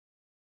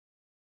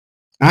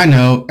I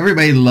know,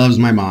 everybody loves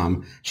my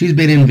mom. She's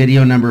been in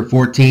video number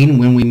 14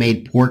 when we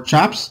made pork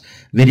chops,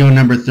 video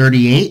number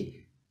 38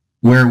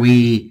 where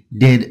we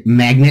did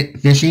magnet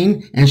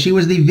fishing, and she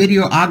was the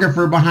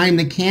videographer behind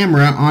the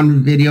camera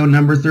on video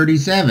number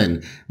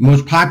 37,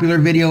 most popular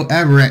video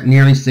ever at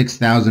nearly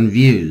 6,000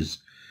 views.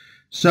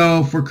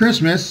 So for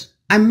Christmas,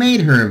 I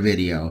made her a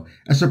video,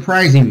 a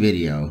surprising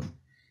video,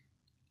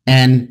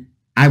 and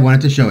I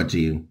wanted to show it to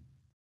you.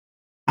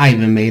 I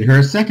even made her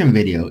a second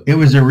video. It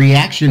was a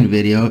reaction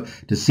video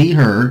to see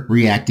her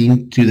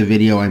reacting to the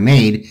video I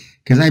made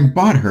because I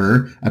bought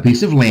her a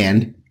piece of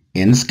land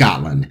in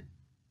Scotland.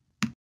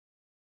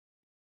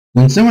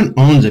 When someone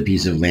owns a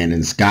piece of land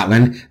in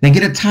Scotland, they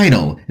get a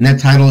title, and that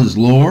title is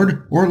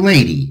Lord or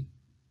Lady.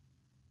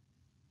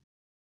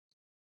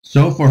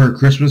 So for her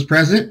Christmas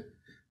present,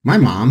 my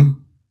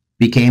mom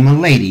became a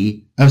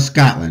lady of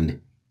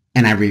Scotland,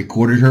 and I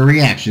recorded her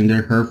reaction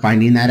to her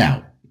finding that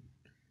out.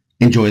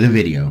 Enjoy the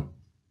video.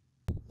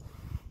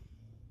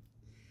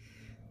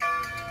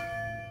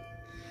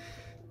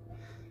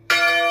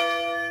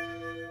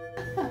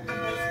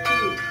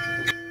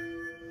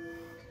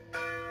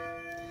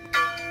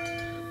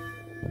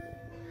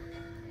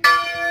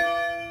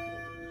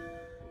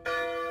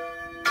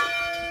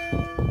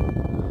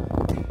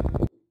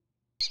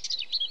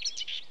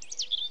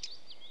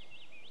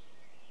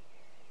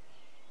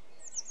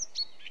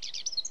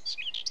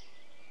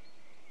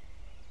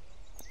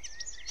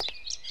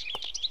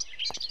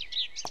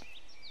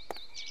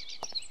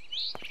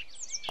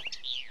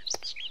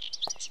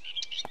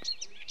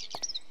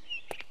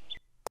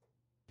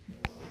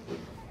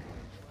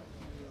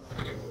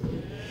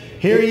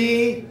 Hear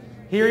ye,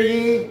 hear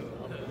ye,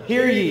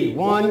 hear ye,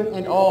 one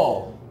and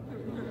all.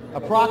 A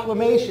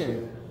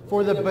proclamation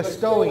for the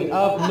bestowing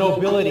of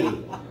nobility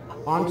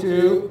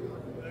onto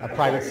a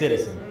private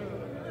citizen.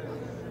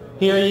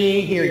 Hear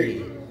ye, hear ye.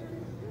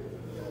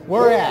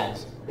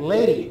 Whereas,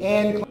 Lady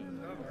Anne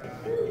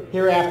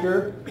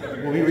hereafter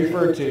will be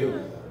referred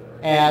to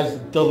as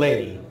the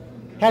Lady,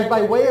 has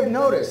by way of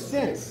notice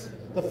since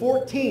the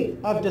 14th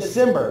of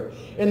December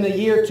in the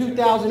year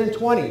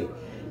 2020,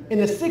 in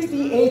the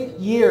 68th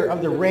year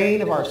of the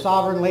reign of our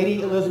sovereign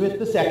Lady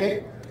Elizabeth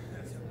II,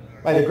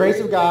 by the grace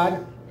of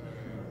God,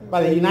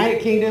 by the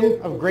United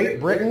Kingdom of Great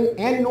Britain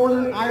and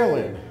Northern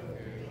Ireland,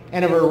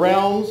 and of her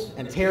realms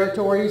and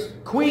territories,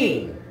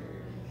 Queen,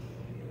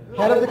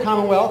 head of the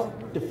Commonwealth,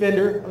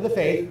 defender of the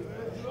faith,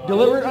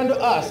 delivered unto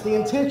us the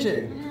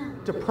intention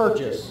to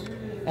purchase,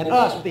 and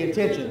us with the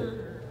intention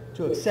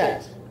to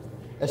accept,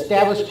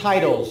 established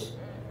titles,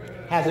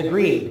 has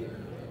agreed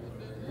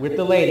with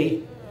the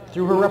lady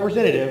through her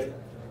representative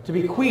to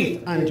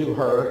bequeath unto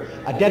her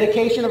a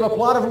dedication of a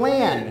plot of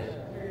land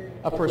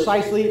of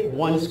precisely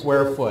 1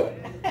 square foot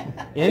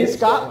in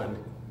Scotland,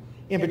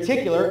 in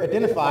particular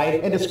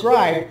identified and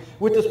described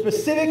with the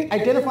specific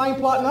identifying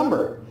plot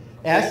number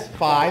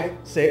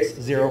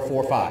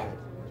S56045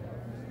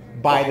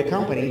 by the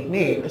company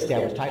named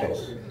Established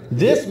Titles.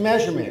 This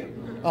measurement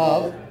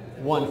of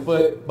 1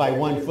 foot by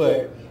 1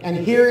 foot, and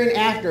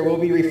hereinafter will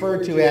be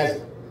referred to as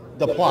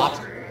the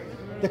plot,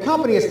 the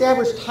company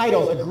Established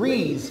Titles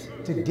agrees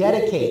to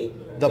dedicate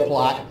the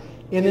plot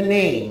in the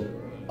name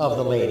of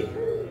the lady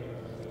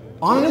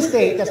on an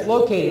estate that's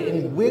located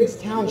in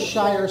Wigstown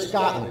Shire,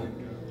 Scotland,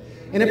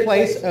 in a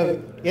place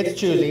of its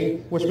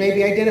choosing, which may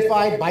be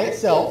identified by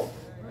itself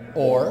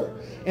or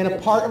in a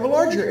part of a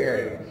larger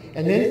area,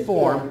 and then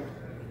form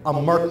a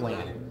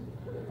merkland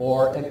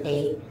or an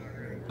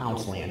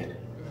 8-ounce land.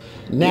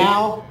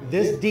 Now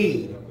this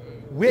deed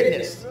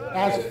witnessed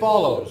as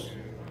follows.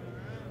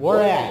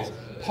 Whereas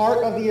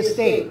part of the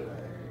estate,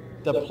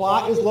 the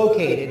plot is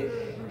located,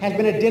 has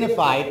been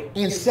identified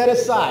and set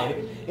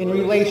aside in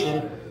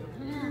relation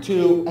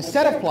to a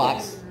set of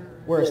plots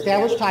where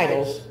Established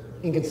Titles,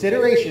 in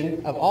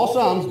consideration of all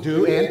sums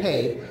due and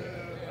paid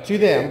to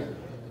them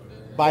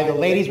by the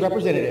lady's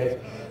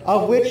representative,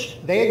 of which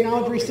they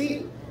acknowledge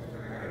receipt,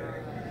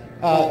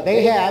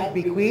 they have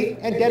bequeath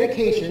and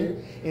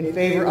dedication in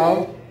favor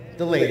of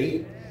the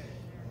lady,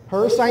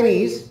 her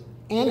assignees,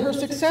 and her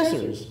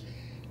successors,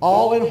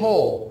 all in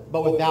whole,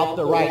 but without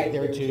the right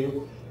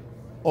thereto,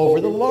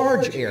 over the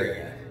large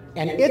area,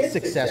 and its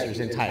successors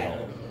in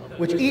title,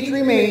 which each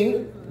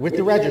remain with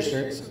the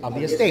registrants of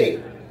the estate,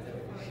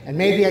 and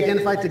may be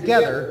identified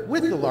together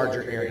with the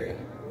larger area.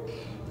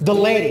 The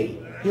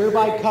lady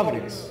hereby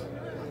covenants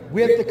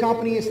with the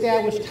company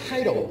Established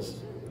Titles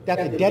that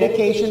the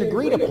dedication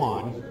agreed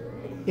upon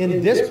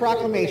in this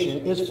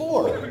proclamation is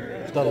for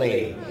the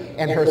lady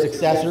and her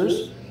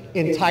successors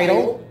in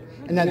title,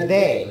 and that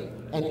they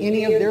and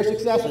any of their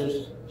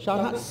successors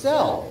shall not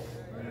sell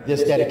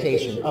this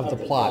dedication of the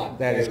plot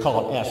that is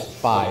called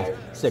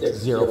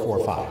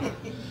S56045.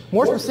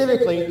 More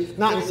specifically,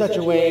 not in such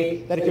a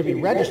way that it could be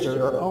registered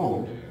or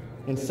owned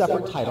in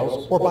separate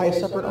titles or by a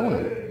separate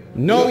owner.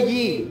 Know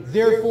ye,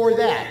 therefore,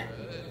 that,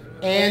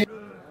 and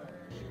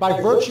by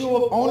virtue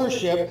of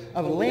ownership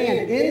of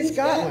land in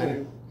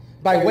Scotland,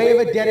 by way of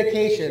a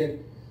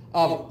dedication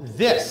of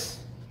this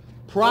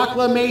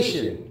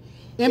proclamation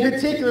in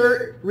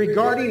particular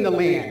regarding the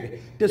land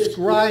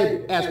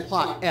described as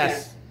Plot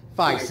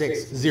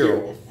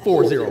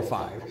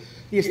S560405.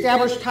 The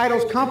established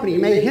titles company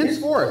may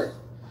henceforth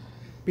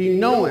be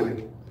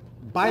known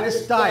by the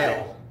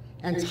style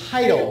and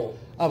title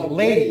of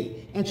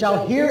Lady, and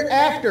shall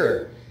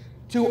hereafter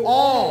to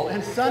all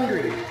and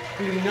sundry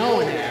be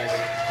known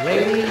as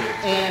Lady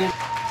and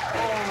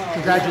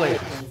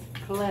congratulations.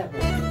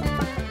 Clever.